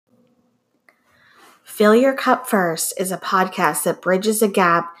Fill Your Cup First is a podcast that bridges a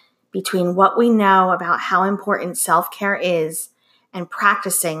gap between what we know about how important self-care is and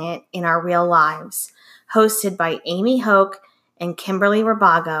practicing it in our real lives. Hosted by Amy Hoke and Kimberly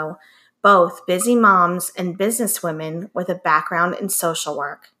Rabago, both busy moms and businesswomen with a background in social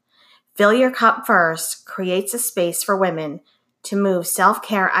work. Fill Your Cup First creates a space for women to move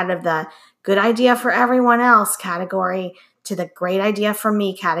self-care out of the good idea for everyone else category to the great idea for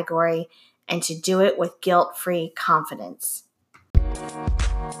me category, and to do it with guilt-free confidence.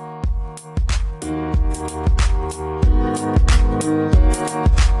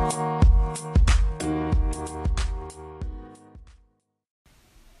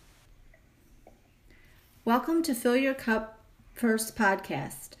 Welcome to Fill Your Cup First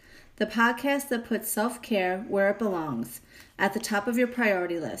podcast, the podcast that puts self-care where it belongs, at the top of your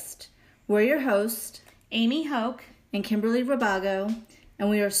priority list. We're your hosts, Amy Hoke and Kimberly Rabago, and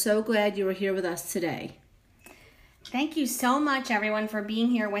we are so glad you are here with us today. Thank you so much, everyone, for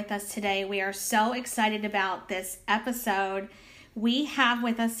being here with us today. We are so excited about this episode. We have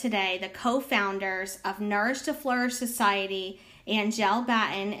with us today the co-founders of Nourish to Flourish Society, Angelle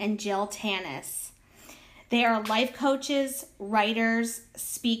Batten and Jill Tanis. They are life coaches, writers,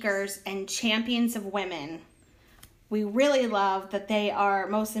 speakers, and champions of women. We really love that they are,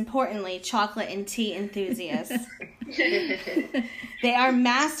 most importantly, chocolate and tea enthusiasts. They are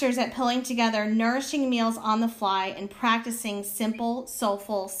masters at pulling together nourishing meals on the fly and practicing simple,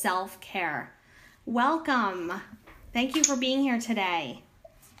 soulful self-care. Welcome. Thank you for being here today.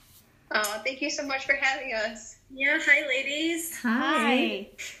 Oh, thank you so much for having us. Yeah, hi ladies. Hi.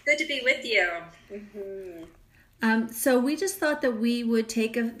 Good to be with you. Mm-hmm. So we just thought that we would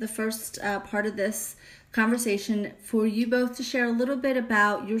take the first part of this conversation for you both to share a little bit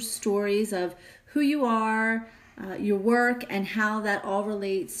about your stories of who you are, your work, and how that all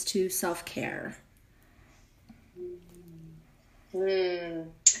relates to self-care. All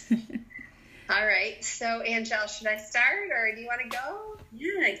right. So, Angelle, should I start or do you want to go?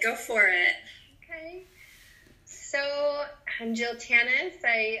 Yeah, go for it. Okay. So, I'm Jill Tanis.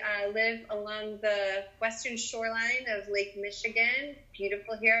 I live along the western shoreline of Lake Michigan.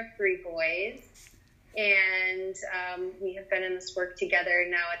 Beautiful here. I have 3 boys. And we have been in this work together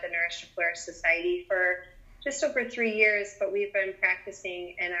now at the Nourish to Flourish Society for just over 3 years, but we've been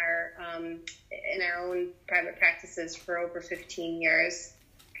practicing in our own private practices for over 15 years.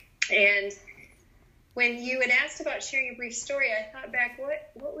 And when you had asked about sharing a brief story, I thought back,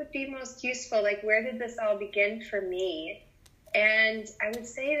 what would be most useful? Like, where did this all begin for me? And I would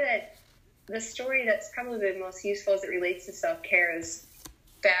say that the story that's probably the most useful as it relates to self-care is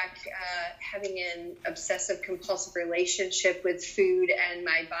back having an obsessive compulsive relationship with food and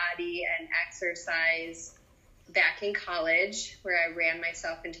my body and exercise back in college, where I ran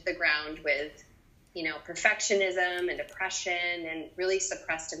myself into the ground with, perfectionism and depression and really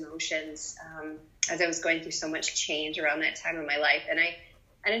suppressed emotions as I was going through so much change around that time of my life. And I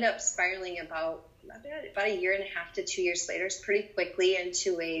ended up spiraling about a year and a half to 2 years later, pretty quickly,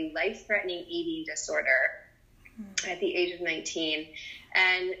 into a life-threatening eating disorder at the age of 19.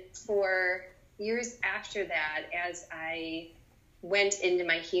 And for years after that, as I went into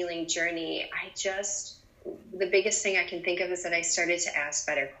my healing journey, the biggest thing I can think of is that I started to ask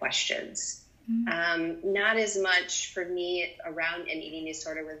better questions. Not as much for me around an eating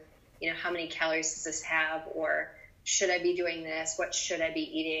disorder with, how many calories does this have? Or should I be doing this? What should I be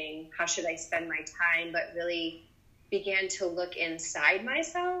eating? How should I spend my time? But really began to look inside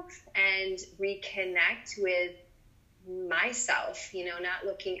myself and reconnect with myself, not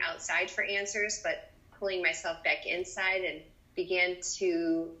looking outside for answers, but pulling myself back inside, and began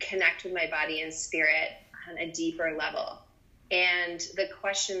to connect with my body and spirit on a deeper level. And the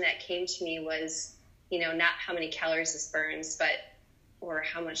question that came to me was, not how many calories this burns, or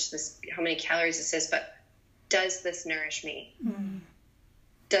how many calories this is, but does this nourish me? Mm-hmm.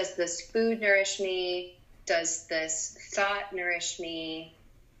 Does this food nourish me? Does this thought nourish me?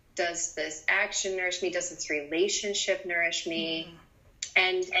 Does this action nourish me? Does this relationship nourish me?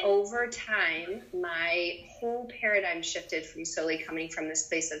 And over time, my whole paradigm shifted from solely coming from this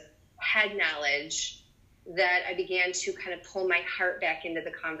place of head knowledge, that I began to kind of pull my heart back into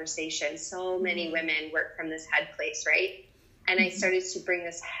the conversation. So many women work from this head place, right? And I started to bring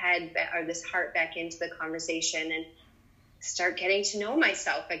this heart back into the conversation and start getting to know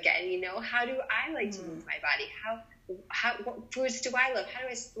myself again. How do I like to move my body? What foods do I love? How do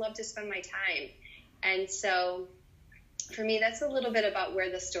I love to spend my time? And so for me, that's a little bit about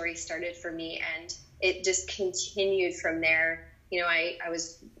where the story started for me. And it just continued from there. I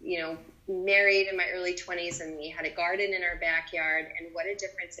was, married in my early 20s, and we had a garden in our backyard, and what a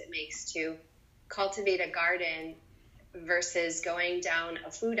difference it makes to cultivate a garden versus going down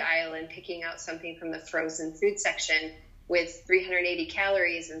a food aisle and picking out something from the frozen food section with 380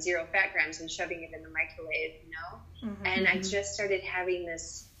 calories and 0 fat grams and shoving it in the microwave, you know? Mm-hmm. And I just started having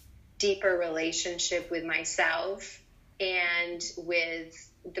this deeper relationship with myself and with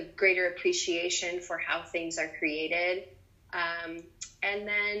the greater appreciation for how things are created. And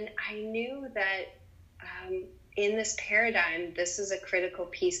then I knew that in this paradigm, this is a critical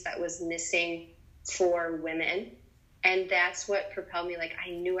piece that was missing for women. And that's what propelled me. Like, I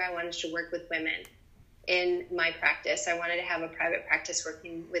knew I wanted to work with women in my practice. I wanted to have a private practice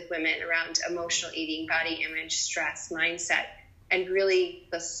working with women around emotional eating, body image, stress, mindset, and really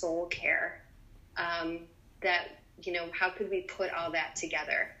the soul care. That, you know, how could we put all that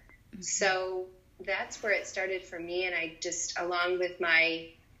together? Mm-hmm. So that's where it started for me. And I just, along with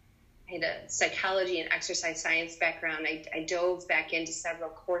I had a psychology and exercise science background, I dove back into several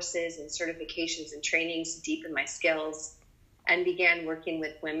courses and certifications and trainings to deepen my skills, and began working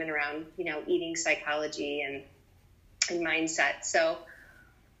with women around, you know, eating psychology and mindset. So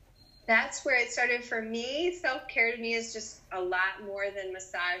that's where it started for me. Self-care to me is just a lot more than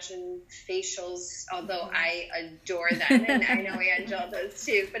massage and facials, although I adore them, and I know Angela does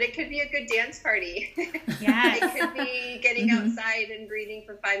too. But it could be a good dance party. Yes. It could be getting outside and breathing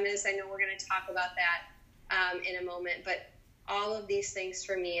for 5 minutes. I know we're going to talk about that in a moment. But all of these things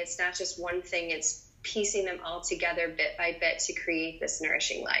for me, it's not just one thing. It's piecing them all together bit by bit to create this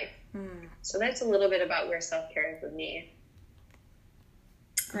nourishing life. So that's a little bit about where self-care is with me.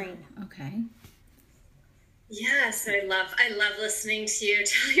 Great. Okay. Yes, I love listening to you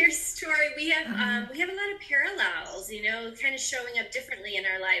tell your story. We have a lot of parallels, you know, kind of showing up differently in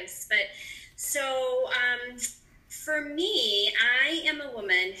our lives. But so for me, I am a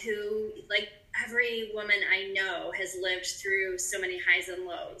woman who, like every woman I know, has lived through so many highs and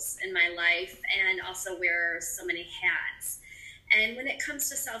lows in my life, and also wears so many hats. And when it comes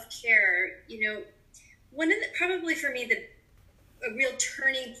to self-care, you know, probably for me, a real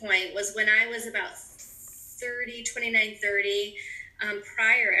turning point was when I was about 29, 30,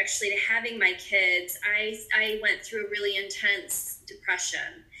 prior actually to having my kids. I went through a really intense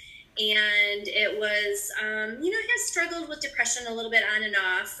depression, and it was, you know, I had struggled with depression a little bit on and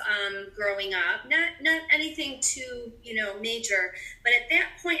off, growing up, not anything too, you know, major, but at that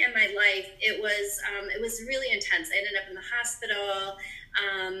point in my life, it was really intense. I ended up in the hospital.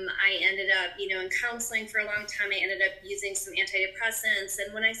 I ended up, you know, in counseling for a long time. I ended up using some antidepressants.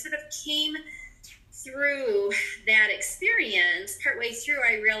 And when I sort of came through that experience, partway through,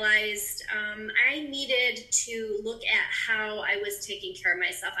 I realized I needed to look at how I was taking care of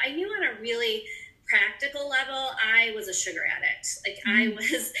myself. I knew on a really practical level, I was a sugar addict. Like I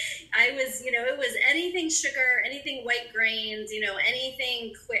was, you know, it was anything sugar, anything white grains, you know,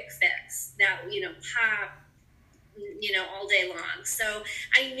 anything quick fix that, you know, pop, you know, all day long. So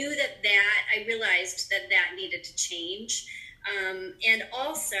I knew I realized that needed to change. And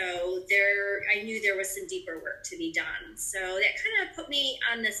also I knew there was some deeper work to be done. So that kind of put me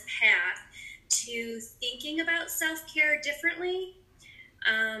on this path to thinking about self-care differently.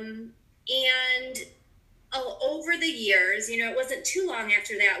 And over the years, you know, it wasn't too long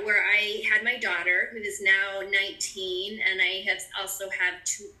after that where I had my daughter, who is now 19, and I also have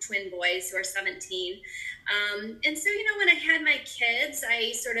 2 twin boys who are 17. And so, you know, when I had my kids,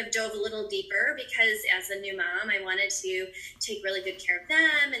 I sort of dove a little deeper because as a new mom, I wanted to take really good care of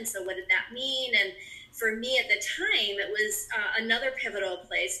them. And so what did that mean? And for me at the time, it was another pivotal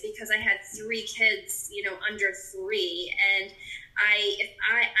place because I had 3 kids, you know, under 3. And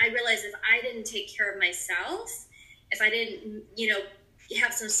I realized if I didn't take care of myself, if I didn't, you know,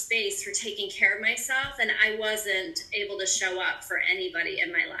 have some space for taking care of myself, then I wasn't able to show up for anybody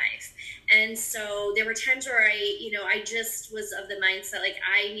in my life. And so there were times where I just was of the mindset, like,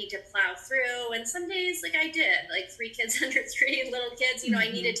 I need to plow through. And some days, like I did, like 3 kids under 3, little kids, you know,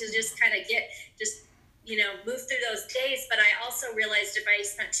 I needed to just kind of move through those days. But I also realized if I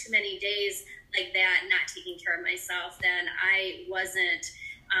spent too many days like that, not taking care of myself, then I wasn't,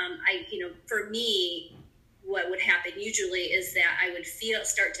 for me, what would happen usually is that I would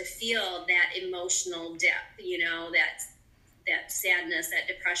start to feel that emotional dip, you know, that sadness, that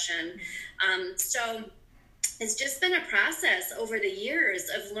depression. So it's just been a process over the years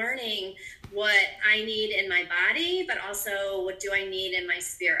of learning what I need in my body, but also what do I need in my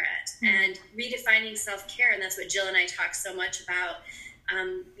spirit, and redefining self-care. And that's what Jill and I talk so much about,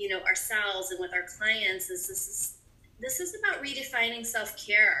 ourselves and with our clients, is this is about redefining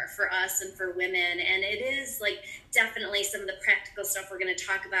self-care for us and for women. And it is like definitely some of the practical stuff we're going to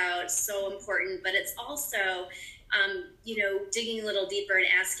talk about, so important, but it's also digging a little deeper and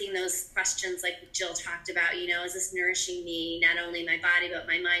asking those questions like Jill talked about, is this nourishing me, not only my body, but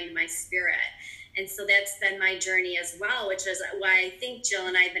my mind and my spirit? And so that's been my journey as well, which is why I think Jill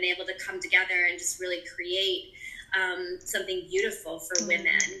and I have been able to come together and just really create something beautiful for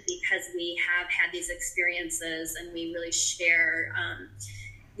women, because we have had these experiences and we really share,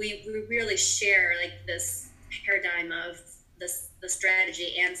 like this paradigm of the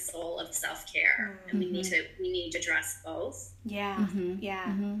strategy and soul of self-care, and we need to address both.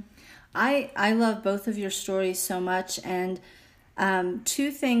 I love both of your stories so much, and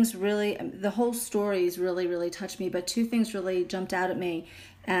two things really, the whole stories really touched me, but two things really jumped out at me.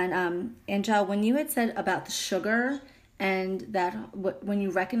 And Angel, when you had said about the sugar, and that when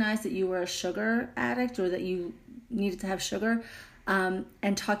you recognized that you were a sugar addict, or that you needed to have sugar,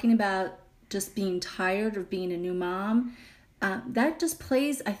 and talking about just being tired of being a new mom, that just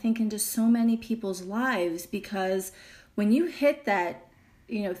plays, I think, into so many people's lives, because when you hit that,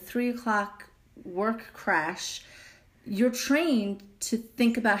 3:00 work crash, you're trained to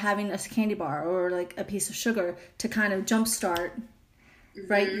think about having a candy bar or like a piece of sugar to kind of jumpstart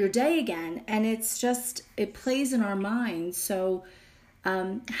right your day again. And it's just, it plays in our minds. So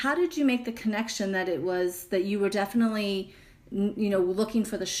how did you make the connection that it was that you were definitely looking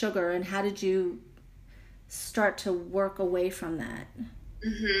for the sugar, and how did you start to work away from that?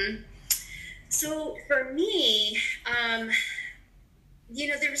 So for me,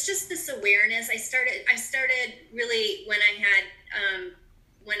 there was just this awareness. I started really when I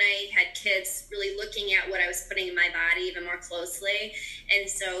had kids, really looking at what I was putting in my body even more closely. And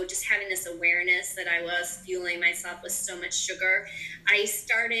so just having this awareness that I was fueling myself with so much sugar, I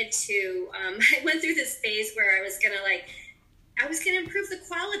started to, I went through this phase where I was going to improve the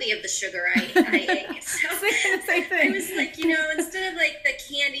quality of the sugar I ate. So I was like, instead of like the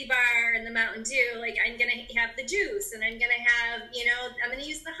candy bar and the Mountain Dew, like I'm going to have the juice, and I'm going to have, I'm going to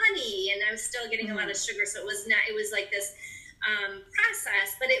use the honey, and I was still getting a lot of sugar. So it was like this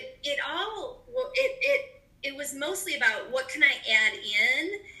process, but it was mostly about what can I add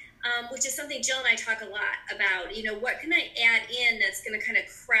in, which is something Jill and I talk a lot about. What can I add in that's going to kind of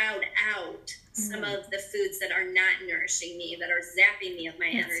crowd out some of the foods that are not nourishing me, that are zapping me of my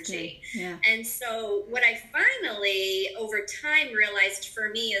energy. Yeah. And so what I finally, over time, realized for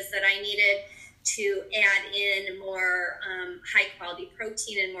me is that I needed to add in more high-quality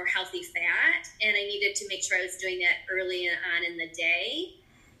protein and more healthy fat, and I needed to make sure I was doing that early on in the day,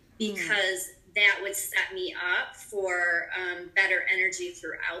 because that would set me up for better energy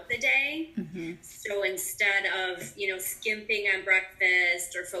throughout the day. So instead of, skimping on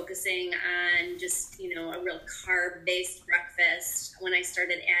breakfast or focusing on just, a real carb-based breakfast, when I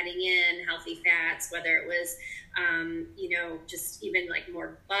started adding in healthy fats, whether it was, just even like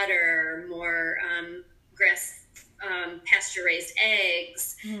more butter, more pasture-raised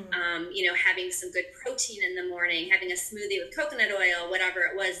eggs, having some good protein in the morning, having a smoothie with coconut oil, whatever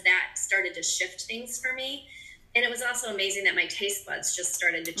it was, that started to shift things for me. And it was also amazing that my taste buds just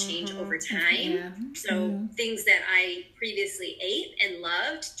started to change over time. So things that I previously ate and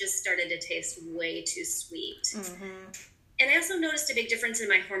loved just started to taste way too sweet. And I also noticed a big difference in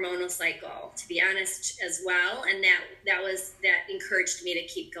my hormonal cycle, to be honest, as well. And that encouraged me to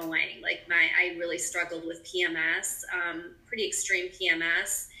keep going. Like I really struggled with PMS, pretty extreme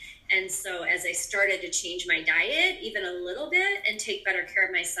PMS. And so as I started to change my diet even a little bit and take better care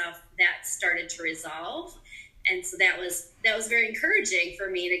of myself, that started to resolve. And so that was very encouraging for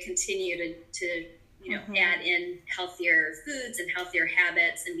me to continue to add in healthier foods and healthier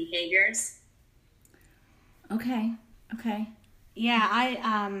habits and behaviors. Okay. Yeah,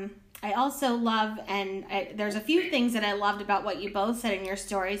 I also love, and there's a few things that I loved about what you both said in your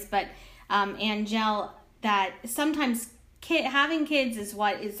stories, but Angel, that sometimes having kids is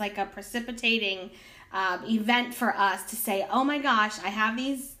what is like a precipitating event for us to say, oh my gosh, I have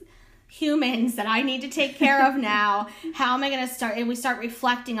these humans that I need to take care of now. How am I going to start? And we start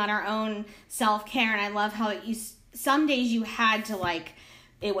reflecting on our own self-care. And I love how some days you had to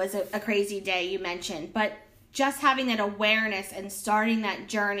it was a crazy day you mentioned, but just having that awareness and starting that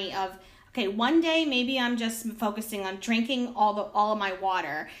journey of, okay, one day maybe I'm just focusing on drinking all of my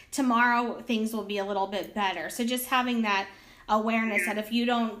water. Tomorrow things will be a little bit better. So just having that awareness that if you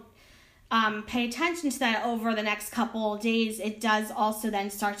don't pay attention to that over the next couple of days, it does also then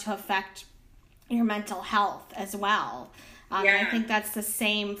start to affect your mental health as well. I think that's the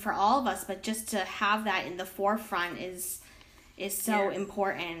same for all of us, but just to have that in the forefront is so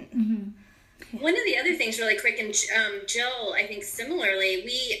important. One of the other things really quick, and Jill, I think similarly,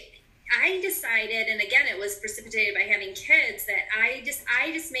 I decided, and again, it was precipitated by having kids, that I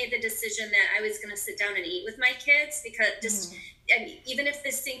just made the decision that I was going to sit down and eat with my kids, because and even if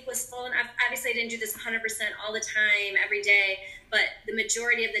the sink was full, and obviously I didn't do this 100% all the time, every day, but the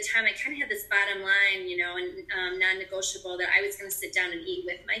majority of the time I kind of had this bottom line, and non-negotiable, that I was going to sit down and eat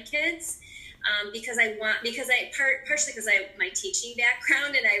with my kids. Partially because I have my teaching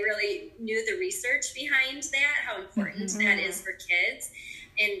background, and I really knew the research behind that, how important that is for kids,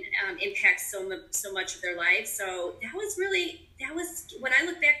 and impacts so much of their life. So that was when I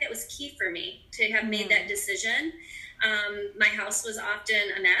look back, that was key for me to have made that decision. My house was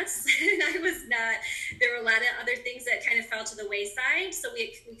often a mess. There were a lot of other things that kind of fell to the wayside. So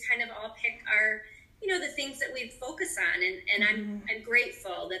we kind of all pick our, the things that we focus on. And I'm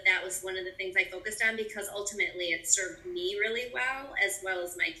grateful that was one of the things I focused on, because ultimately it served me really well as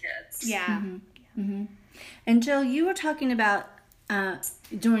my kids. Yeah. Mm-hmm. Mm-hmm. And Jill, you were talking about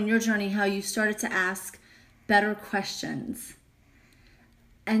during your journey how you started to ask better questions.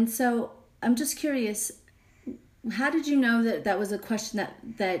 And so I'm just curious, how did you know that was a question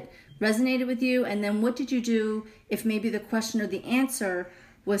that resonated with you? And then what did you do if maybe the question or the answer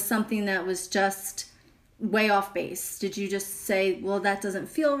was something that was just way off base? Did you just say, well, that doesn't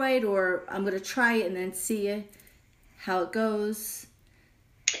feel right, or I'm going to try it and then see how it goes?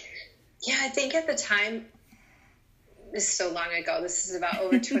 Yeah, I think at the time, this is so long ago, this is about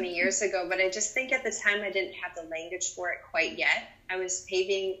over 20 years ago, but I just think at the time I didn't have the language for it quite yet. I was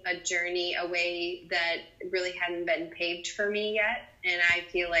paving a journey, a way that really hadn't been paved for me yet. And I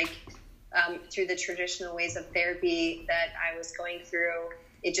feel like through the traditional ways of therapy that I was going through,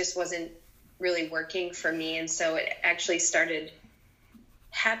 it just wasn't really working for me. And so it actually started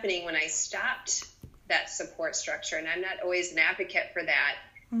happening when I stopped that support structure. And I'm not always an advocate for that.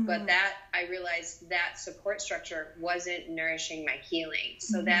 But that I realized that support structure wasn't nourishing my healing.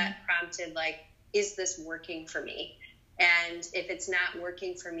 So that prompted, is this working for me? And if it's not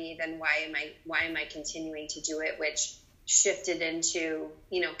working for me, then why am I continuing to do it? Which shifted into,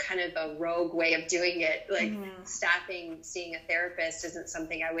 kind of a rogue way of doing it. Stopping seeing a therapist isn't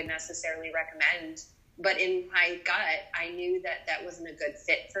something I would necessarily recommend. But in my gut, I knew that wasn't a good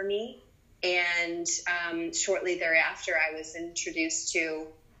fit for me. And shortly thereafter, I was introduced to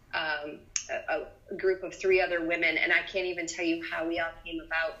a group of 3 other women, and I can't even tell you how we all came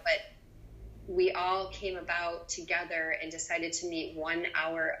about, but we all came about together and decided to meet 1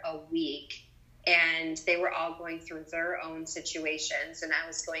 hour a week, and they were all going through their own situations, and I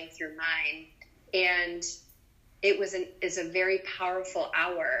was going through mine, and is a very powerful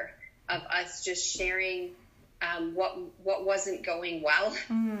hour of us just sharing what wasn't going well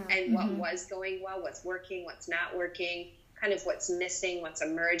and what was going well, what's working, what's not working, kind of what's missing, what's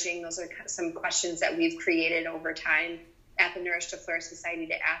emerging. Those are some questions that we've created over time at the Nourish to Flourish Society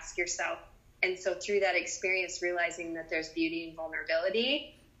to ask yourself. And so through that experience, realizing that there's beauty in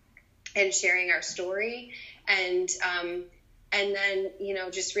vulnerability and sharing our story, and then,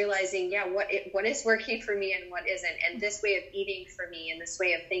 just realizing, what is working for me and what isn't. And this way of eating for me and this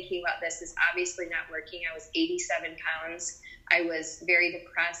way of thinking about this is obviously not working. I was 87 pounds. I was very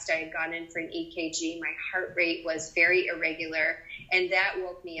depressed. I had gone in for an EKG. My heart rate was very irregular, and that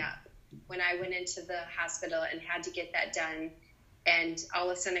woke me up when I went into the hospital and had to get that done. And all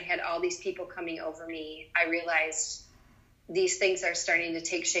of a sudden I had all these people coming over me. I realized these things are starting to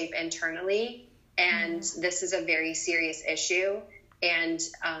take shape internally, and this is a very serious issue. And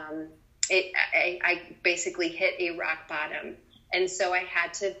I basically hit a rock bottom. And so I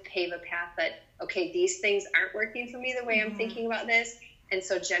had to pave a path that, okay, these things aren't working for me the way I'm thinking about this. And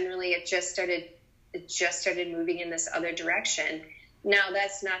so generally it just started moving in this other direction. Now,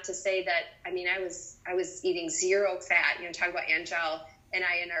 that's not to say that, I was eating 0 fat. Talk about Angel and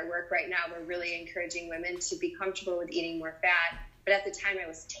I in our work right now, we're really encouraging women to be comfortable with eating more fat. But at the time I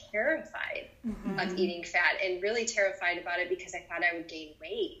was terrified of eating fat, and really terrified about it because I thought I would gain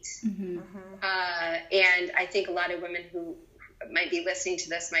weight. And I think a lot of women who might be listening to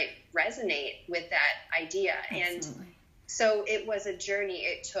this might resonate with that idea. Absolutely. And so it was a journey.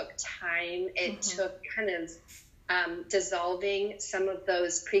 It took time. It took kind of dissolving some of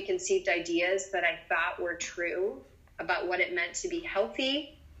those preconceived ideas that I thought were true about what it meant to be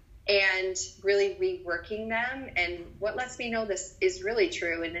healthy, and really reworking them. And what lets me know this is really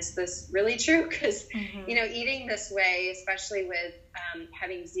true, and is this really true? Because, eating this way, especially with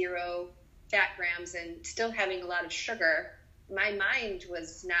having 0 fat grams and still having a lot of sugar, my mind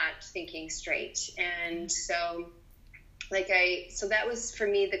was not thinking straight. And so that was, for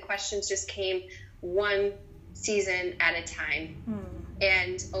me, the questions just came one season at a time.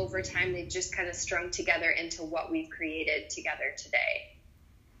 And over time, they just kind of strung together into what we've created together today.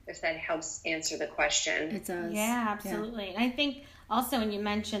 if that helps answer the question. It does. Yeah, absolutely. And I think also when you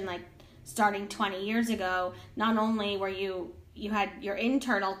mentioned like starting 20 years ago, not only were you had your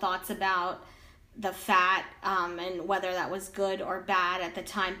internal thoughts about the fat and whether that was good or bad at the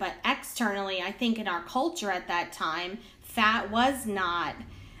time, but externally, I think in our culture at that time, fat was not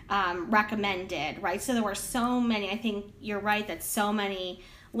recommended, right? So there were so many, I think you're right that so many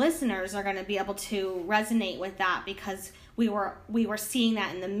listeners are going to be able to resonate with that, because we were seeing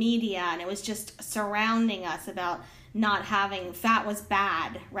that in the media, and it was just surrounding us about not having fat was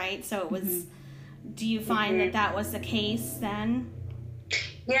bad, right? So it was, do you find that was the case then?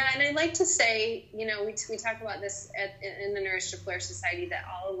 Yeah, and I like to say, you know, we talk about this in the Nourish to Flourish Society, that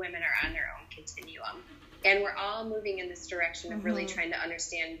all women are on their own continuum. And we're all moving in this direction of really trying to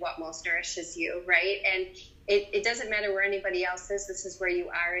understand what most nourishes you, right? And it doesn't matter where anybody else is. This is where you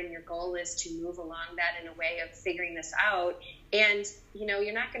are, and your goal is to move along that in a way of figuring this out. And, you know,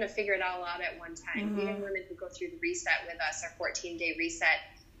 you're not going to figure it all out at one time. Even women who go through the reset with us, our 14-day reset,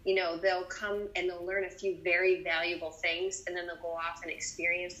 you know, they'll come and they'll learn a few very valuable things, and then they'll go off and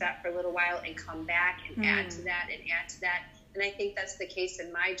experience that for a little while and come back and add to that and add to that. And I think that's the case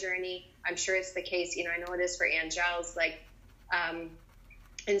in my journey. I'm sure it's the case, you know, I know it is for Angela's, like,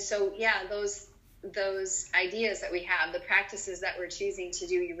 and so, yeah, those ideas that we have, the practices that we're choosing to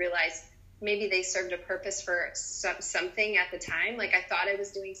do, you realize maybe they served a purpose for something at the time. Like, I thought I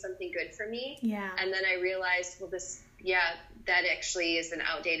was doing something good for me. Yeah. And then I realized, well, that actually is an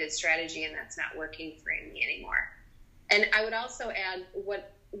outdated strategy, and that's not working for me anymore. And I would also add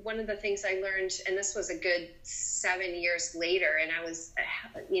one of the things I learned, and this was a good 7 years later, and I was,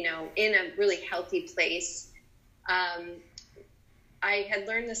 you know, in a really healthy place. I had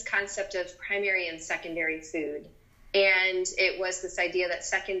learned this concept of primary and secondary food. And it was this idea that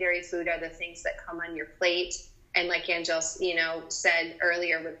secondary food are the things that come on your plate. And like Angela, you know, said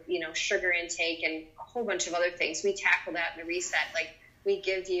earlier with, you know, sugar intake and a whole bunch of other things, we tackle that in the reset. Like, we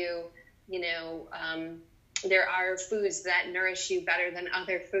give you, you know, there are foods that nourish you better than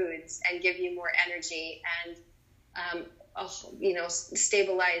other foods and give you more energy and, you know,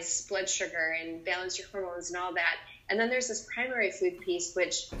 stabilize blood sugar and balance your hormones and all that. And then there's this primary food piece,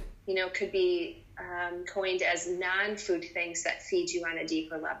 which, you know, could be coined as non-food things that feed you on a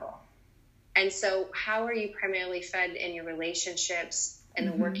deeper level. And so how are you primarily fed in your relationships and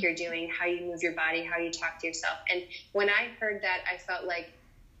the work you're doing, how you move your body, how you talk to yourself? And when I heard that, I felt like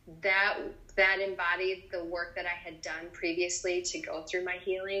that embodied the work that I had done previously to go through my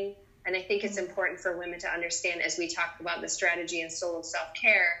healing. And I think it's important for women to understand, as we talk about the strategy and soul of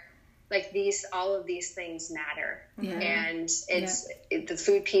self-care, like all of these things matter. Yeah. And the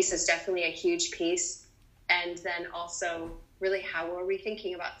food piece is definitely a huge piece. And then also really, how are we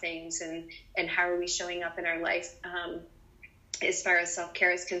thinking about things, and how are we showing up in our life as far as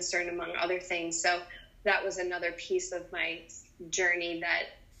self-care is concerned, among other things. So that was another piece of my journey that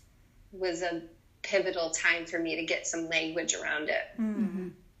was a pivotal time for me to get some language around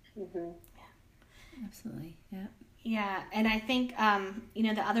it. Absolutely. Yeah. Yeah, and I think, you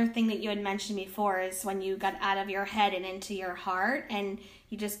know, the other thing that you had mentioned before is when you got out of your head and into your heart, and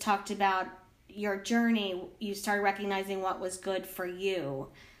you just talked about your journey, you started recognizing what was good for you.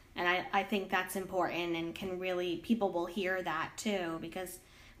 And I think that's important, and can really, people will hear that too, because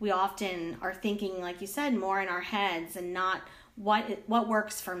we often are thinking, like you said, more in our heads and not what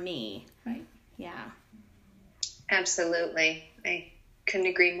works for me. Right. Yeah. Absolutely. I couldn't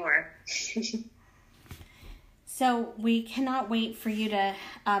agree more. So we cannot wait for you to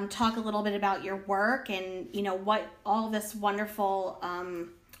talk a little bit about your work and, you know, what all this wonderful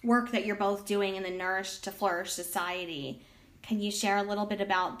work that you're both doing in the Nourish to Flourish Society. Can you share a little bit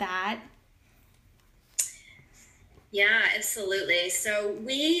about that? Yeah, absolutely. So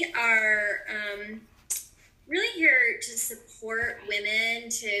we are really here to support women,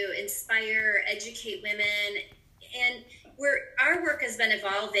 to inspire, educate women, and our work has been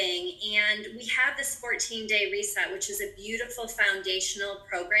evolving, and we have this 14-day reset, which is a beautiful foundational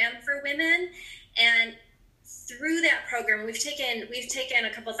program for women. And through that program, we've taken a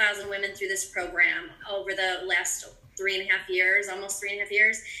couple thousand women through this program over the last 3.5 years, almost 3.5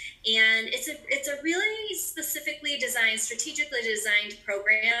 years. And it's a really specifically designed, strategically designed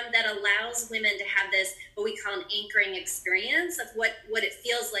program that allows women to have this, what we call an anchoring experience of what it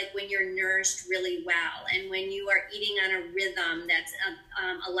feels like when you're nourished really well, and when you are eating on a rhythm that's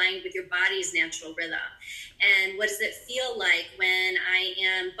aligned with your body's natural rhythm. And what does it feel like when I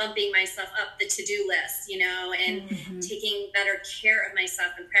am bumping myself up the to-do list, you know, and taking better care of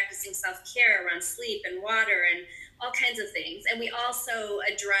myself and practicing self-care around sleep and water and all kinds of things. And we also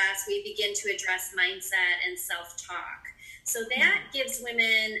begin to address mindset and self-talk. So that gives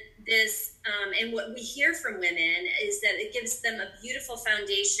women this, and what we hear from women is that it gives them a beautiful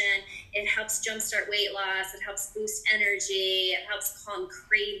foundation. It helps jumpstart weight loss. It helps boost energy. It helps calm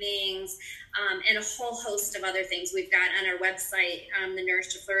cravings, and a whole host of other things. We've got on our website, the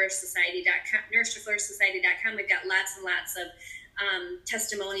NourishToFlourishSociety.com, we've got lots and lots of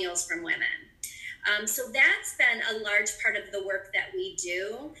testimonials from women. So that's been a large part of the work that we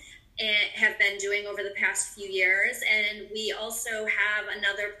do and have been doing over the past few years. And we also have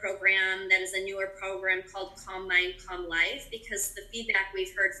another program that is a newer program called Calm Mind, Calm Life, because the feedback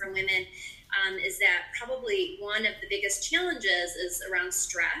we've heard from women is that probably one of the biggest challenges is around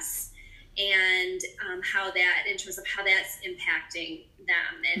stress and how that, in terms of how that's impacting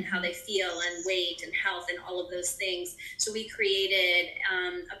them and how they feel and weight and health and all of those things. So we created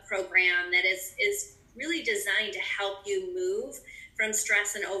a program that is really designed to help you move from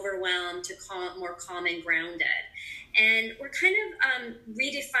stress and overwhelm to more calm and grounded. And we're kind of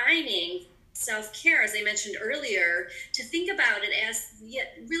redefining self-care, as I mentioned earlier, to think about it as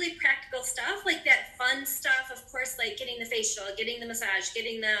really practical stuff, like that fun stuff, of course, like getting the facial, getting the massage,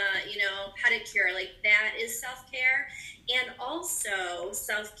 getting the, pedicure, like that is self-care. And also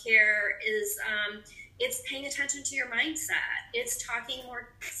self-care is, it's paying attention to your mindset. It's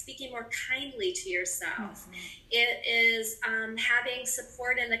speaking more kindly to yourself. Mm-hmm. It is having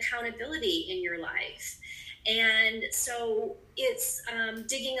support and accountability in your life. And so it's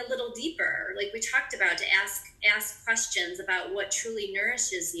digging a little deeper, like we talked about, to ask questions about what truly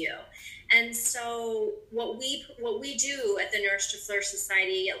nourishes you. And so what we do at the Nourish to Flourish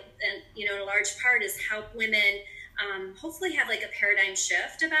Society, and in a large part, is help women hopefully have like a paradigm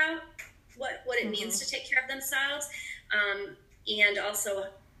shift about what it mm-hmm. means to take care of themselves, and also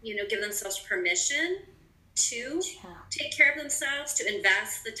give themselves permission to take care of themselves, to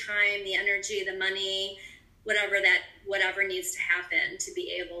invest the time, the energy, the money, whatever needs to happen to be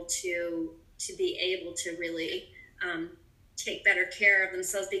able to really take better care of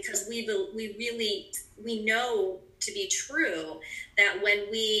themselves, because we know to be true that when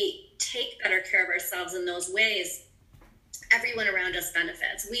we take better care of ourselves in those ways, everyone around us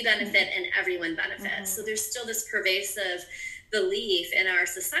benefits. We benefit and everyone benefits. Mm-hmm. So there's still this pervasive belief in our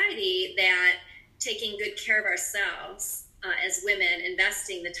society that taking good care of ourselves as women,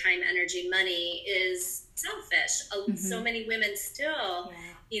 investing the time, energy, money is selfish. Mm-hmm. So many women still,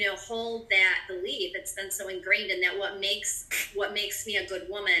 hold that belief. It's been so ingrained in that what makes me a good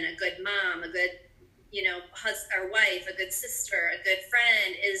woman, a good mom, a good, husband or wife, a good sister, a good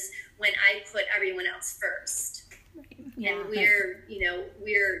friend is when I put everyone else first. Yeah. And we're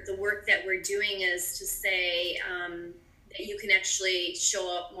the work that we're doing is to say that you can actually show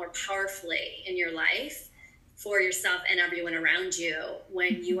up more powerfully in your life for yourself and everyone around you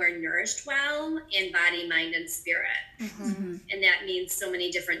when you are nourished well in body, mind, and spirit. Mm-hmm. And that means so many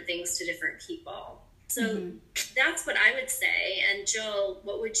different things to different people. So mm-hmm. that's what I would say. And Jill,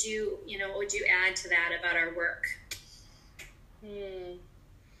 what would you add to that about our work?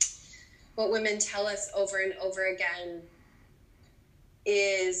 What women tell us over and over again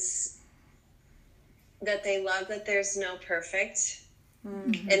is that they love that there's no perfect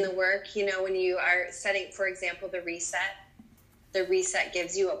mm-hmm. in the work. When you are setting, for example, the reset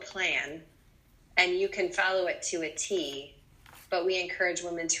gives you a plan and you can follow it to a T, but we encourage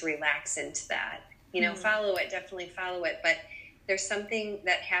women to relax into that. Follow it, definitely follow it. But there's something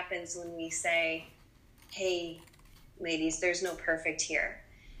that happens when we say, hey, ladies, there's no perfect here.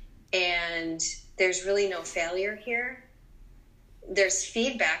 And there's really no failure here. There's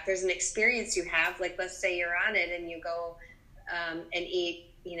feedback. There's an experience you have. Like, let's say you're on it and you go and eat,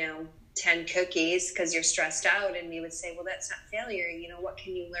 10 cookies because you're stressed out. And we would say, well, that's not failure. What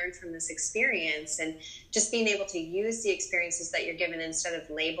can you learn from this experience? And just being able to use the experiences that you're given instead of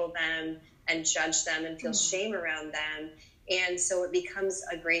label them and judge them and feel shame around them. And so it becomes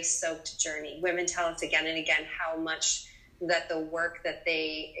a grace-soaked journey. Women tell us again and again how much that the work that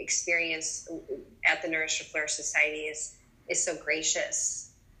they experience at the Nourish to Flourish Society is so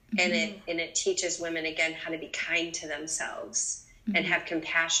gracious. Mm-hmm. And it teaches women again how to be kind to themselves mm-hmm. and have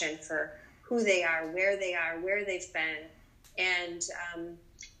compassion for who they are, where they've been. And,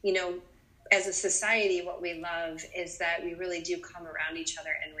 as a society, what we love is that we really do come around each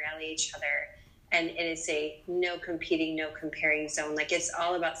other and rally each other. And it's a no competing, no comparing zone. Like, it's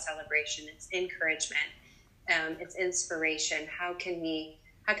all about celebration. It's encouragement. It's inspiration. How can we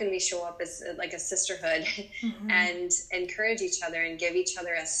show up as like a sisterhood mm-hmm. and encourage each other and give each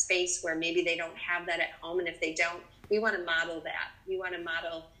other a space where maybe they don't have that at home? And if they don't, we want to model that. We want to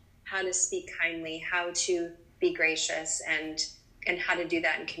model how to speak kindly, how to be gracious, and how to do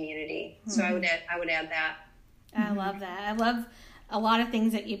that in community. Mm-hmm. So I would add that. I love that. I love a lot of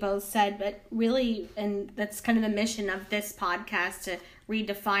things that you both said, but really, and that's kind of the mission of this podcast, to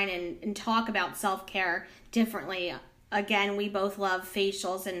redefine and talk about self-care differently. Again, we both love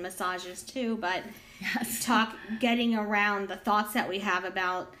facials and massages too, but getting around the thoughts that we have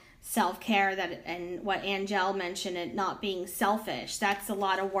about self-care, that, and what Angel mentioned, it not being selfish. That's a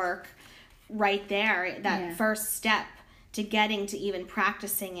lot of work right there, that first step to getting to even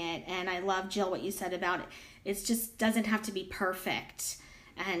practicing it. And I love, Jill, what you said about it. It just doesn't have to be perfect.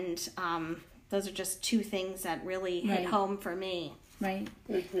 And those are just two things that really hit home for me. Right.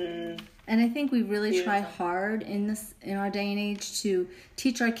 And I think we really try hard in our day and age to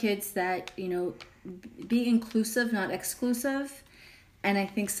teach our kids that, be inclusive, not exclusive. And I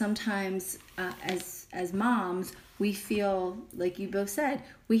think sometimes as moms, we feel, like you both said,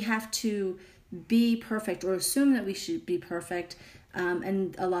 we have to be perfect or assume that we should be perfect.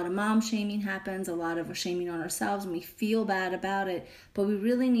 And a lot of mom shaming happens, a lot of shaming on ourselves, and we feel bad about it. But we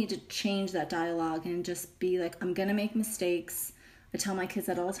really need to change that dialogue and just be like, I'm going to make mistakes. I tell my kids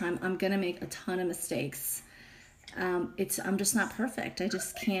that all the time. I'm going to make a ton of mistakes. I'm just not perfect. I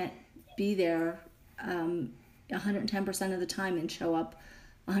just can't be there 110% of the time and show up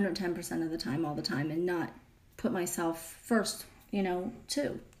 110% of the time all the time and not put myself first,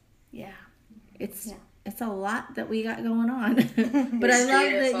 too. Yeah. It's a lot that we got going on. But I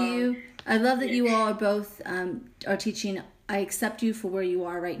love that you all are both are teaching. I accept you for where you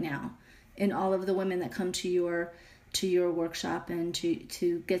are right now, and all of the women that come to your workshop and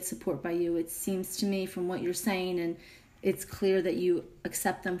to get support by you. It seems to me from what you're saying, and it's clear that you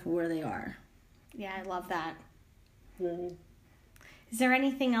accept them for where they are. Yeah, I love that. Mm-hmm. Is there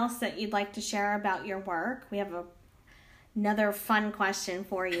anything else that you'd like to share about your work? We have another fun question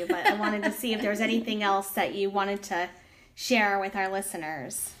for you, but I wanted to see if there was anything else that you wanted to share with our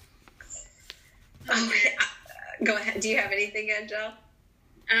listeners. Go ahead. Do you have anything, Angel?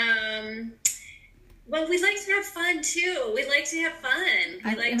 Well, we like to have fun too. We like to have fun.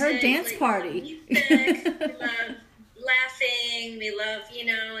 We like her dance party. Music. We love laughing. We love,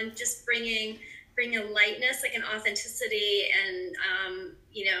 and just bringing a lightness, like an authenticity, and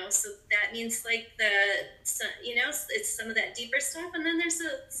so that means like it's some of that deeper stuff, and then there's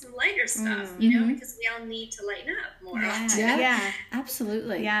some lighter stuff, because we all need to lighten up more often. Yeah,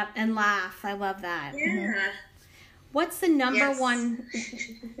 absolutely. Yeah, and laugh. I love that. Yeah. Mm-hmm. What's the number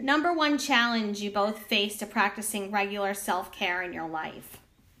one challenge you both face to practicing regular self-care in your life?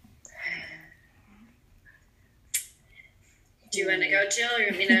 Do you want to go, Jill, or you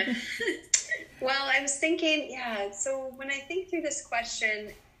want me to? Well, I was thinking, so when I think through this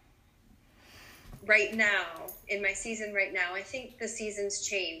question right now, in my season right now, I think the seasons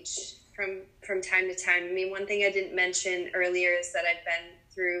change from time to time. I mean, one thing I didn't mention earlier is that I've been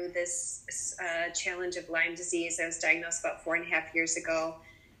through this challenge of Lyme disease. I was diagnosed about 4.5 years ago.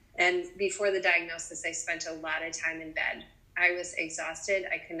 And before the diagnosis, I spent a lot of time in bed. I was exhausted.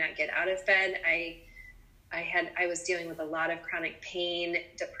 I could not get out of bed. I was dealing with a lot of chronic pain,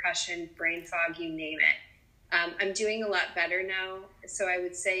 depression, brain fog, you name it. I'm doing a lot better now. So I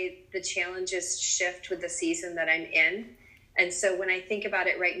would say the challenges shift with the season that I'm in. And so when I think about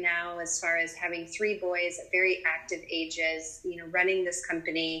it right now, as far as having 3 boys at very active ages, running this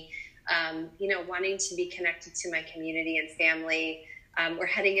company, wanting to be connected to my community and family, we're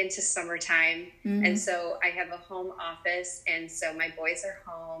heading into summertime. Mm-hmm. And so I have a home office, and so my boys are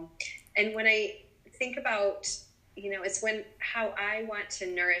home. And when I think about, it's how I want to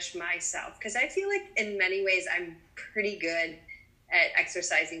nourish myself, because I feel like in many ways I'm pretty good at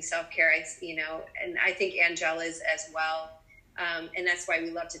exercising self-care, and I think Angel is as well. And that's why we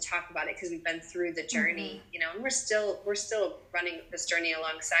love to talk about it, because we've been through the journey, and we're still running this journey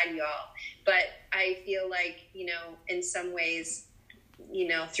alongside you all. But I feel like, in some ways,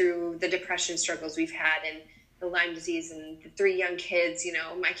 through the depression struggles we've had and the Lyme disease and the 3 young kids,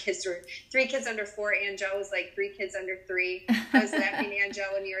 my kids were 3 kids under 4. Angel was like 3 kids under 3. I was laughing, Angel,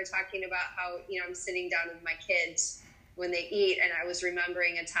 when you were talking about how, I'm sitting down with my kids when they eat. And I was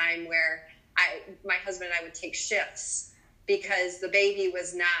remembering a time where my husband and I would take shifts, because the baby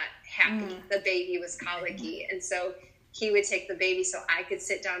was not happy. The baby was colicky. And so he would take the baby so I could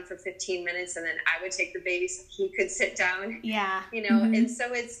sit down for 15 minutes, and then I would take the baby so he could sit down. Yeah. And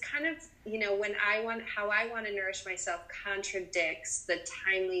so it's kind of, how I want to nourish myself contradicts the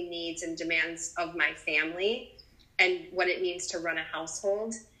timely needs and demands of my family and what it means to run a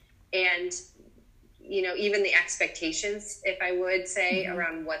household. And, even the expectations, if I would say,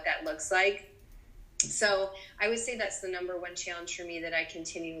 around what that looks like. So I would say that's the number one challenge for me that I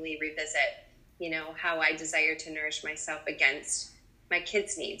continually revisit, how I desire to nourish myself against, my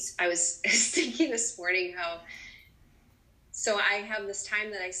kids' needs. I was thinking this morning so I have this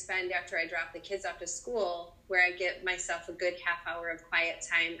time that I spend after I drop the kids off to school where I get myself a good half hour of quiet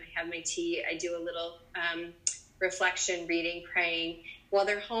time. I have my tea. I do a little reflection, reading, praying while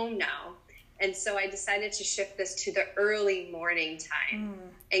they're home now. And so I decided to shift this to the early morning time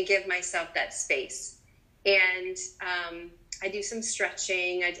and give myself that space. And I do some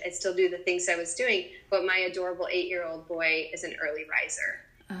stretching. I still do the things I was doing, but my adorable 8-year-old boy is an early riser.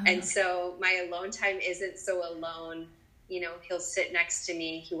 And so my alone time isn't so alone. You know, he'll sit next to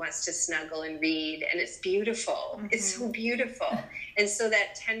me. He wants to snuggle and read, and it's beautiful. It's so beautiful. And so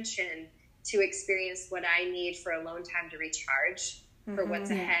that tension to experience what I need for alone time to recharge for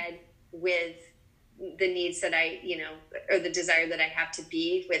what's ahead with the needs that I, you know, or the desire that I have to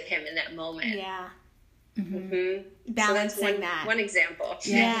be with him in that moment. Yeah. Balancing so that's one example.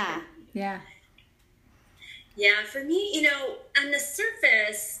 Yeah. For me, you know, on the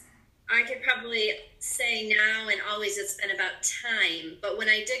surface, I could probably say now and always it's been about time. But when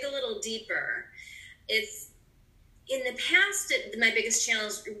I dig a little deeper, it's in the past, my biggest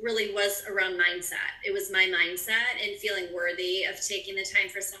challenge really was around mindset. It was my mindset and feeling worthy of taking the time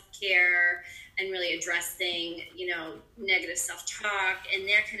for self-care and really addressing, you know, negative self-talk and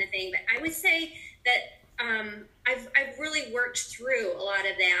that kind of thing. But I would say that I've really worked through a lot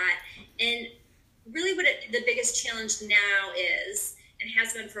of that. And really the biggest challenge now is, and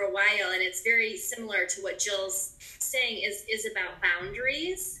has been for a while, and it's very similar to what Jill's saying, is about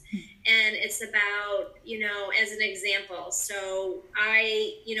boundaries. And it's about, you know, as an example, so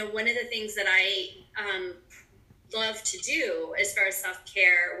one of the things that I love to do as far as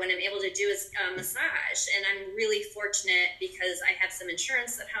self-care when I'm able to do is massage. And I'm really fortunate because I have some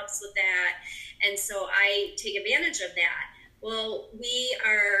insurance that helps with that. And so I take advantage of that. Well,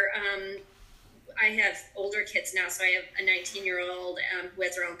 I have older kids now, so I have a 19-year-old who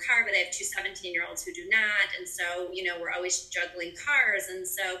has her own car, but I have two 17-year-olds who do not. And so, you know, we're always juggling cars. And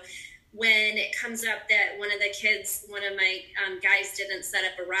so when it comes up that one of my guys didn't set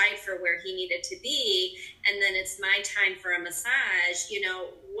up a ride for where he needed to be, and then it's my time for a massage, you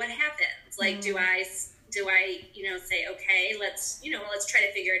know, what happens? Like, do I, you know, say, okay, let's try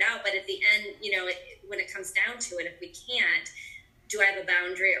to figure it out. But at the end, you know, when it comes down to it, if we can't, do I have a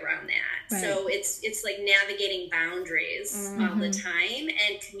boundary around that? Right. So it's like navigating boundaries all the time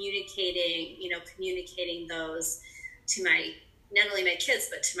and communicating those to not only my kids,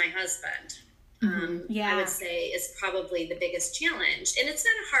 but to my husband. I would say is probably the biggest challenge. And it's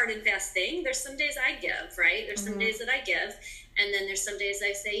not a hard and fast thing. There's some days I give, right? There's some days that I give. And then there's some days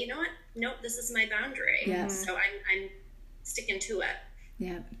I say, you know what? Nope, this is my boundary. Yes. So I'm sticking to it.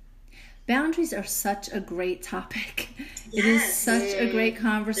 Yeah. Boundaries are such a great topic. It is such a great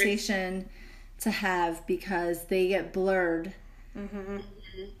conversation to have because they get blurred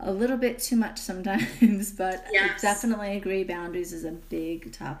a little bit too much sometimes, but I definitely agree boundaries is a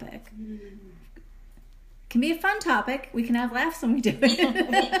big topic. Can be a fun topic. We can have laughs when we do it.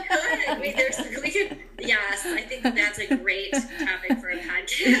 We could, yes, I think that's a great topic for a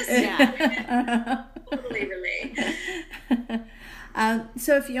podcast. Yeah. Totally relate.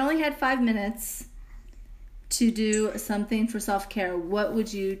 So if you only had 5 minutes to do something for self-care, what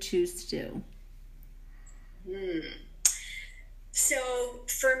would you choose to do? So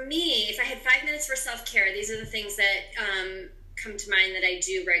for me, if I had 5 minutes for self-care, these are the things that come to mind that I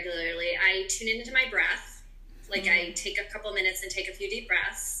do regularly. I tune into my breath. Like I take a couple minutes and take a few deep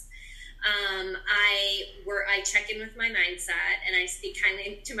breaths. I check in with my mindset and I speak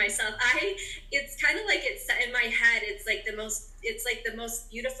kindly to myself. It's kind of like it's in my head. It's like the most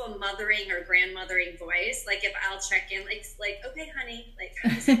beautiful mothering or grandmothering voice. Like if I'll check in, like okay, honey, like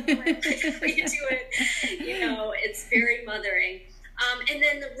how's it going? Like, how are you doing? You know, it's very mothering. And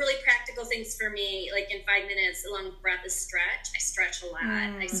then the really practical things for me, like in 5 minutes, along with breath, is stretch. I stretch a lot.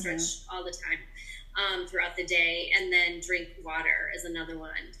 I stretch all the time. Throughout the day, and then drink water is another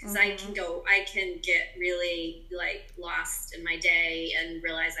one because I can get really like lost in my day and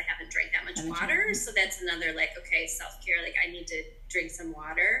realize I haven't drank that much water. So that's another like, okay, self-care, like I need to drink some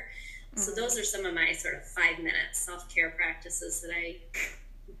water. So those are some of my sort of 5 minute self-care practices that I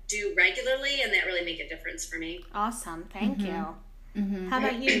do regularly and that really make a difference for me. Awesome. Thank you. How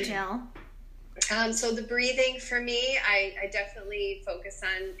about you, Jill? So the breathing for me, I definitely focus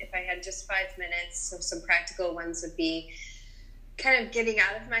on if I had just 5 minutes. So some practical ones would be kind of getting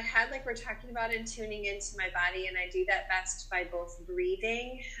out of my head like we're talking about and tuning into my body. And I do that best by both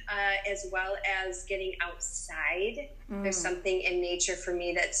breathing as well as getting outside. There's something in nature for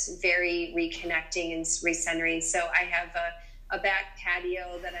me that's very reconnecting and recentering. So I have a back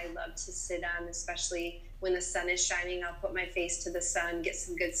patio that I love to sit on, especially when the sun is shining, I'll put my face to the sun, get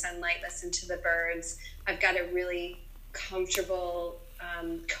some good sunlight, listen to the birds. I've got a really comfortable,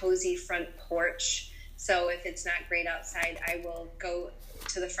 cozy front porch. So if it's not great outside, I will go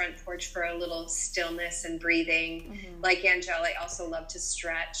to the front porch for a little stillness and breathing. Like Angela, I also love to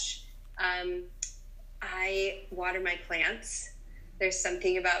stretch. I water my plants. There's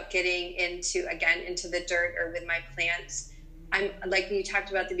something about getting into the dirt or with my plants. I'm like you talked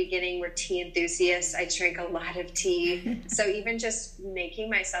about at the beginning, we're tea enthusiasts. I drink a lot of tea. So even just making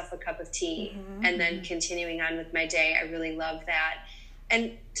myself a cup of tea and then continuing on with my day, I really love that.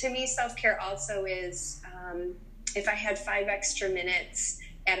 And to me, self-care also is if I had 5 extra minutes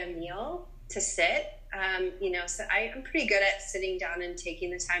at a meal to sit, so I'm pretty good at sitting down and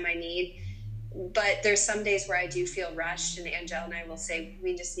taking the time I need. But there's some days where I do feel rushed, and Angela and I will say,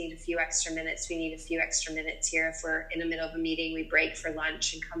 we just need a few extra minutes. We need a few extra minutes here. If we're in the middle of a meeting, we break for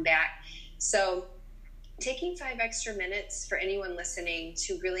lunch and come back. So taking 5 extra minutes for anyone listening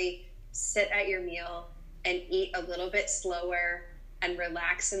to really sit at your meal and eat a little bit slower and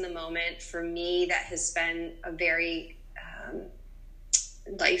relax in the moment, for me, that has been a very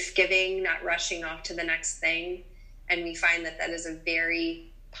life-giving, not rushing off to the next thing. And we find that is a very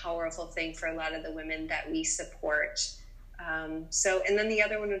powerful thing for a lot of the women that we support. And then the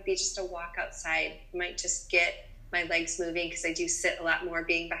other one would be just a walk outside. Might just get my legs moving, because I do sit a lot more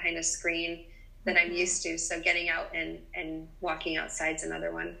being behind a screen than I'm used to. So getting out and walking outside is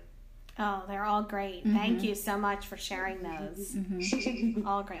another one. Oh, they're all great. Thank you so much for sharing those.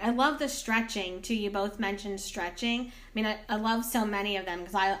 All great. I love the stretching too. You both mentioned stretching. I mean, I love so many of them,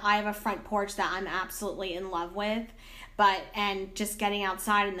 because I have a front porch that I'm absolutely in love with. And just getting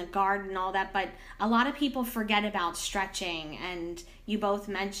outside in the garden and all that. But a lot of people forget about stretching, and you both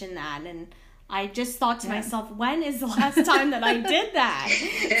mentioned that. And I just thought to myself, when is the last time that I did that?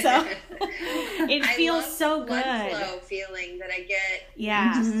 So it feels so good. Blood flow feeling that I get.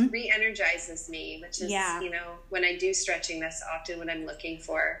 Just re-energizes me, which is, when I do stretching, that's often what I'm looking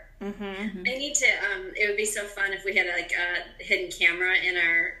for. I need to, it would be so fun if we had like a hidden camera in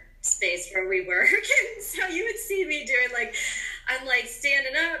our space where we work, and so you would see me doing I'm like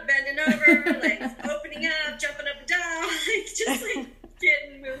standing up, bending over, like opening up, jumping up and down, just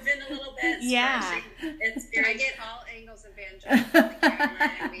getting moving a little bit. It's I get all angles of Angela on the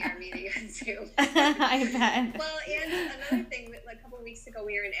camera, and we are meeting on Zoom. I bet. Well, and another thing, a couple of weeks ago,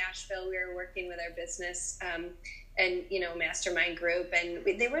 we were in Asheville. We were working with our business and mastermind group, and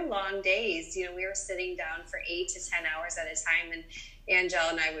they were long days. We were sitting down for 8 to 10 hours at a time, and Angela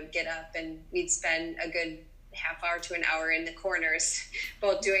and I would get up and we'd spend a good half hour to an hour in the corners,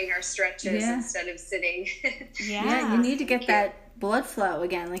 both doing our stretches instead of sitting. You need to get that blood flow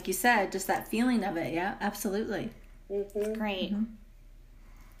again, like you said, just that feeling of it. Yeah, absolutely. Great.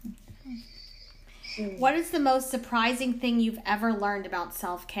 What is the most surprising thing you've ever learned about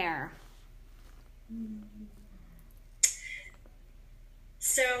self-care?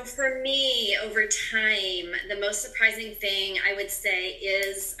 So for me, over time, the most surprising thing I would say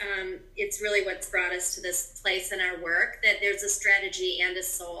is it's really what's brought us to this place in our work, that there's a strategy and a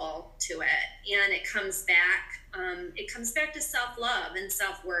soul to it. And it comes back to self-love and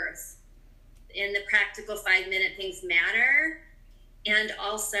self-worth. And the practical 5-minute things matter. And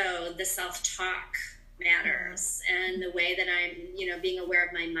also the self-talk matters, and the way that I'm, being aware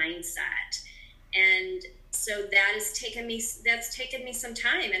of my mindset. And so that's taken me some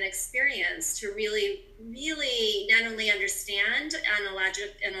time and experience to really, really not only understand on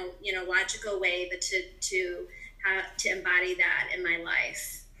a logical way, but to embody that in my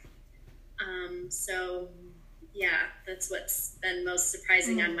life. That's what's been most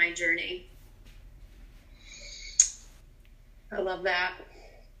surprising on my journey. I love that.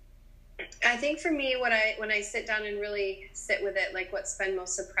 I think for me, when I sit down and really sit with it, like what's been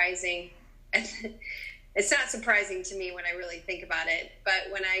most surprising, and it's not surprising to me when I really think about it,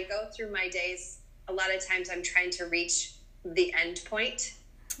 but when I go through my days, a lot of times I'm trying to reach the end point.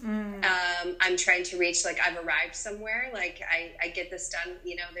 I'm trying to reach, I've arrived somewhere, I get this done.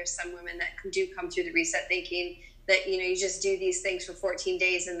 There's some women that do come through the reset thinking that, you just do these things for 14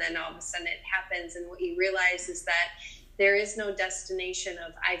 days and then all of a sudden it happens. And what you realize is that there is no destination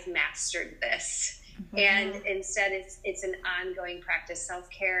of I've mastered this. And instead it's an ongoing practice.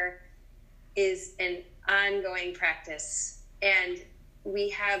 Self-care is an ongoing practice. And we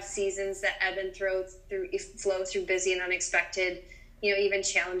have seasons that ebb and flow through busy and unexpected, even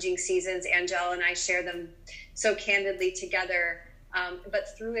challenging seasons. Angela and I share them so candidly together.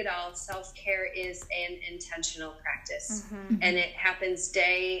 But through it all, self-care is an intentional practice. And it happens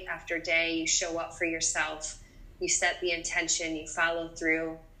day after day. You show up for yourself. You set the intention. You follow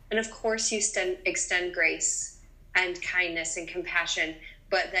through. And of course, you extend grace and kindness and compassion,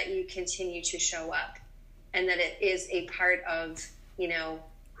 but that you continue to show up, and that it is a part of, you know,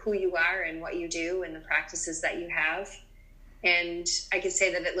 who you are and what you do and the practices that you have. And I can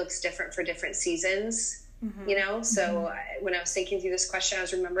say that it looks different for different seasons, you know? So when I was thinking through this question, I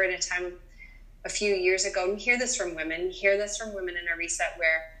was remembering a time a few years ago, and we hear this from women in our reset,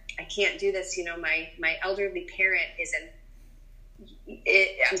 where I can't do this. You know, my elderly parent is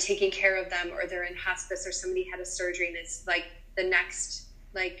I'm taking care of them, or they're in hospice, or somebody had a surgery, and it's like the next,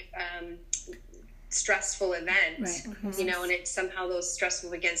 like, stressful event, right. You know, and it's somehow those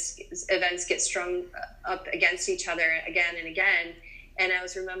stressful events get strung up against each other again and again. And I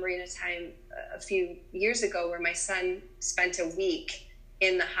was remembering a time a few years ago where my son spent a week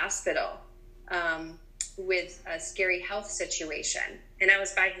in the hospital with a scary health situation, and I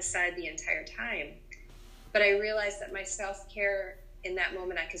was by his side the entire time. But I realized that my self-care in that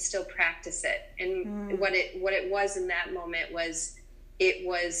moment, I could still practice it. And what it was in that moment was, it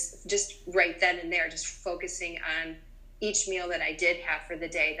was just right then and there, just focusing on each meal that I did have for the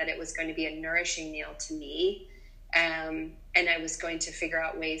day, that it was going to be a nourishing meal to me. And I was going to figure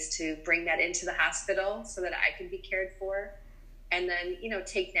out ways to bring that into the hospital so that I could be cared for. And then, you know,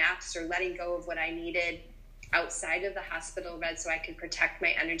 take naps or letting go of what I needed outside of the hospital bed so I could protect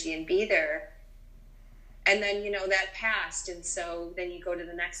my energy and be there. And then, you know, that passed. And so then you go to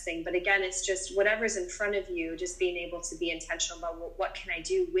the next thing. But again, it's just whatever's in front of you, just being able to be intentional about, well, what can I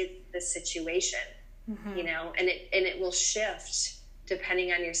do with the situation, you know, and it will shift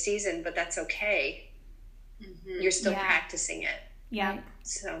depending on your season, but that's okay. You're still practicing it. Yeah.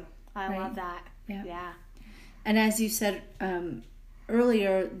 So I love that. Yeah. And as you said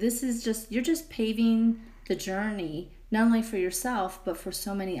earlier, this is you're just paving the journey, not only for yourself, but for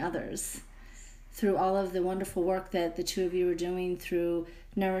so many others, through all of the wonderful work that the two of you are doing through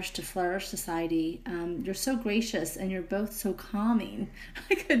Nourish to Flourish Society. You're so gracious, and you're both so calming.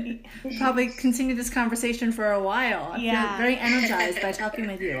 I could probably continue this conversation for a while. I feel very energized by talking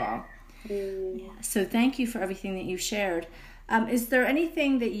with you all. So thank you for everything that you've shared. Is there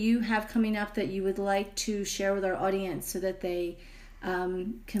anything that you have coming up that you would like to share with our audience so that they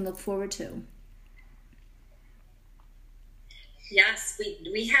can look forward to? Yes,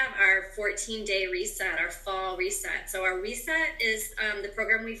 we have our 14-day reset, our fall reset. So our reset is the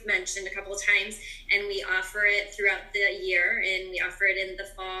program we've mentioned a couple of times, and we offer it throughout the year, and we offer it in the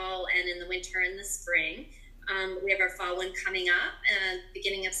fall and in the winter and the spring. We have our fall one coming up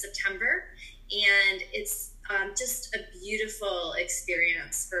beginning of September, and it's just a beautiful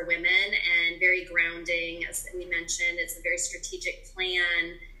experience for women and very grounding. As we mentioned, it's a very strategic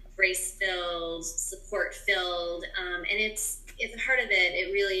plan, grace-filled, support-filled, and it's at the heart of it,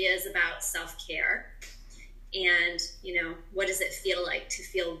 it really is about self-care. And, you know, what does it feel like to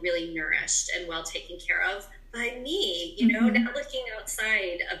feel really nourished and well taken care of by me, you know, not looking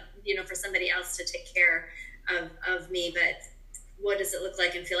outside of, you know, for somebody else to take care of me, but what does it look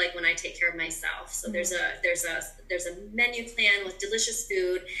like and feel like when I take care of myself? So there's a menu plan with delicious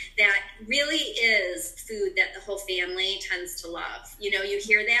food that really is food that the whole family tends to love. You know, you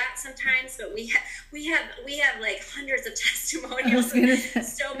hear that sometimes, but we have like hundreds of testimonials.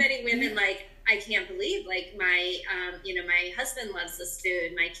 So many women like, I can't believe, like, my my husband loves this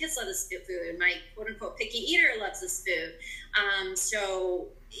food, my kids love this food, my quote unquote picky eater loves this food. And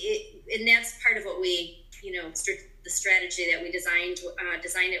that's part of what we, you know, the strategy that we designed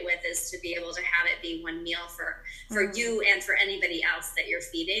it with is to be able to have it be one meal for you and for anybody else that you're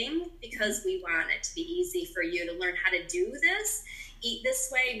feeding, because we want it to be easy for you to learn how to do this, eat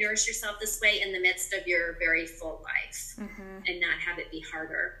this way, nourish yourself this way in the midst of your very full life, and not have it be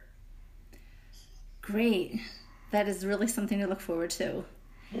harder. Great. That is really something to look forward to.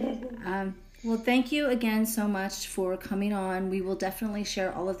 Well, thank you again so much for coming on. We will definitely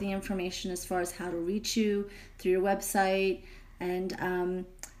share all of the information as far as how to reach you through your website. And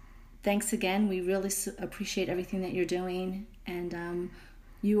thanks again. We really appreciate everything that you're doing. And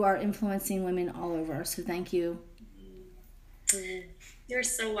you are influencing women all over. So thank you. You're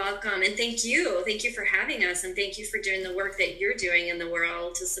so welcome. And thank you. Thank you for having us. And thank you for doing the work that you're doing in the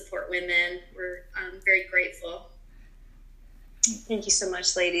world to support women. We're very grateful. Thank you so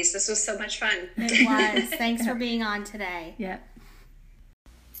much, ladies. This was so much fun. It was. Thanks for being on today. Yeah.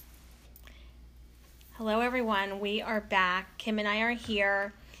 Hello, everyone. We are back. Kim and I are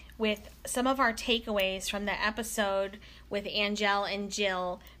here with some of our takeaways from the episode with Angel and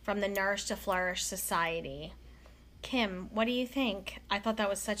Jill from the Nourish to Flourish Society. Kim, what do you think? I thought that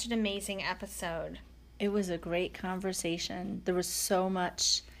was such an amazing episode. It was a great conversation. There was so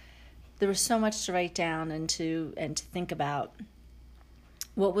much to write down and to think about.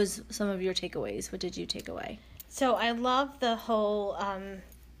 What was some of your takeaways? What did you take away? So I love the whole,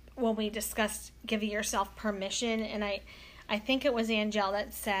 when we discussed giving yourself permission, and I think it was Angel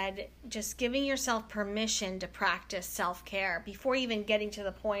that said just giving yourself permission to practice self-care before even getting to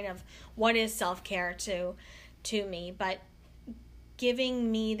the point of what is self-care to me, but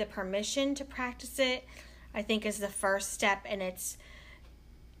giving me the permission to practice it, I think, is the first step. And it's,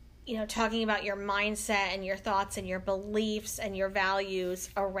 talking about your mindset and your thoughts and your beliefs and your values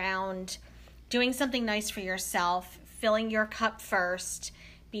around doing something nice for yourself, filling your cup first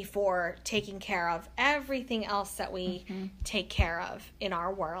before taking care of everything else that we take care of in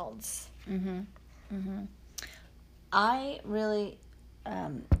our worlds. I really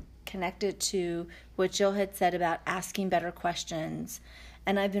connected to what Jill had said about asking better questions.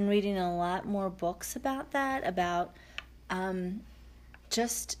 And I've been reading a lot more books about that, about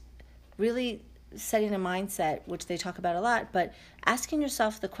just really setting a mindset, which they talk about a lot, but asking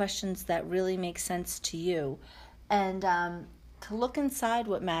yourself the questions that really make sense to you. And to look inside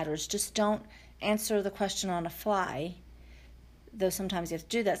what matters. Just don't answer the question on a fly, though sometimes you have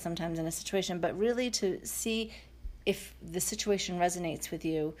to do that sometimes in a situation, but really to see if the situation resonates with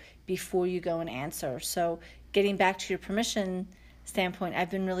you before you go and answer. So getting back to your permission standpoint,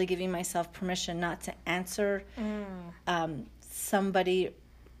 I've been really giving myself permission not to answer somebody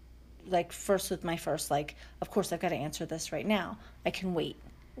first with my first, of course I've got to answer this right now. I can wait.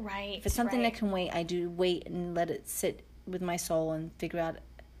 Right. If it's something that can wait, I do wait and let it sit with my soul and figure out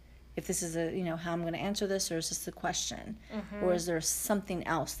if this is how I'm going to answer this, or is this the question, or is there something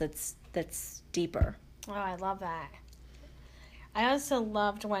else that's deeper? Oh, I love that. I also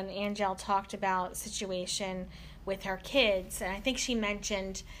loved when Angel talked about situation with her kids, and I think she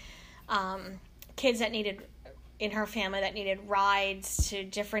mentioned kids that needed, in her family, that needed rides to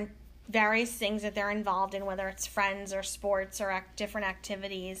various things that they're involved in, whether it's friends or sports or different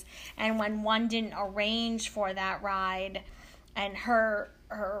activities. And when one didn't arrange for that ride, and her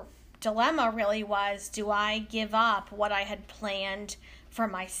dilemma really was, do I give up what I had planned for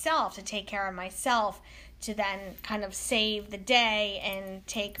myself to take care of myself to then kind of save the day and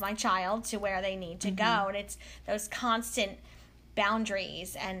take my child to where they need to go? And it's those constant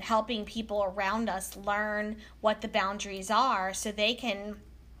boundaries and helping people around us learn what the boundaries are so they can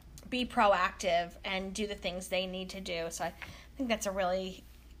be proactive and do the things they need to do. So I think that's a really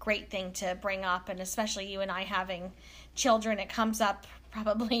great thing to bring up, and especially you and I having children, it comes up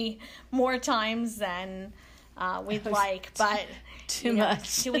probably more times than we'd like, but too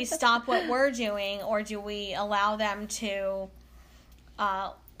much. Do we stop what we're doing, or do we allow them to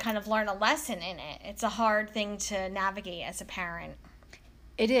kind of learn a lesson in it? It's a hard thing to navigate as a parent.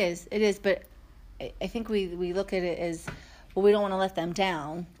 It is, but I think we look at it as, well, we don't want to let them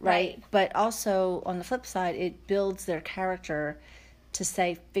down, right? But also, on the flip side, it builds their character to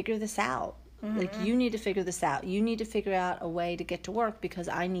say, figure this out. You need to figure this out. You need to figure out a way to get to work because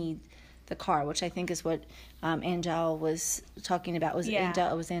I need the car, which I think is what Angel was talking about. Angel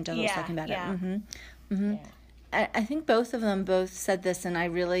that was talking about it. I think both of them said this, and I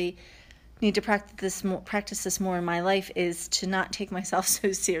really need to practice this more in my life, is to not take myself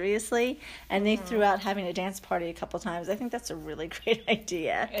so seriously. And they threw out having a dance party a couple times. I think that's a really great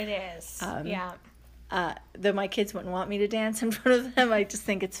idea. It is. Though my kids wouldn't want me to dance in front of them, I just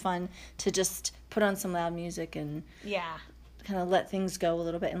think it's fun to just put on some loud music and kind of let things go a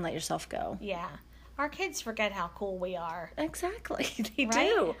little bit and let yourself go. Yeah. Our kids forget how cool we are. Exactly. They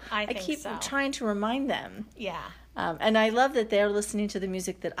do. I keep so. trying to remind them. Yeah. And I love that they're listening to the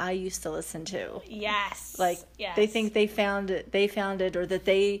music that I used to listen to. Yes. They think they found it, or that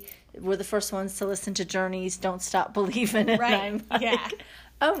they were the first ones to listen to Journey's Don't Stop Believin'. Right. And I'm like,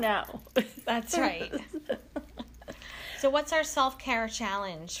 oh no. That's right. So what's our self-care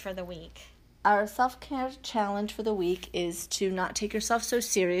challenge for the week? Our self-care challenge for the week is to not take yourself so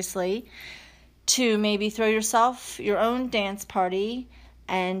seriously, to maybe throw yourself your own dance party,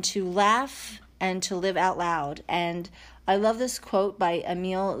 and to laugh and to live out loud. And I love this quote by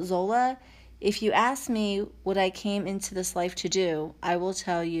Emile Zola. If you ask me what I came into this life to do, I will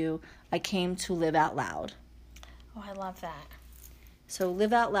tell you I came to live out loud. Oh, I love that. So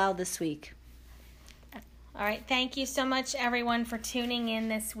live out loud this week. All right. Thank you so much, everyone, for tuning in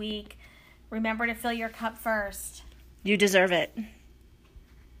this week. Remember to fill your cup first. You deserve it.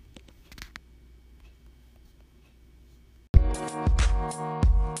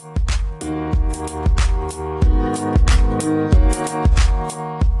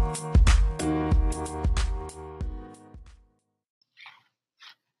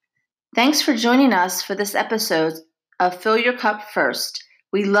 Thanks for joining us for this episode of Fill Your Cup First.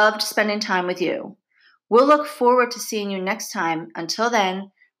 We loved spending time with you. We'll look forward to seeing you next time. Until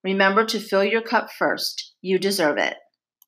then, remember to fill your cup first. You deserve it.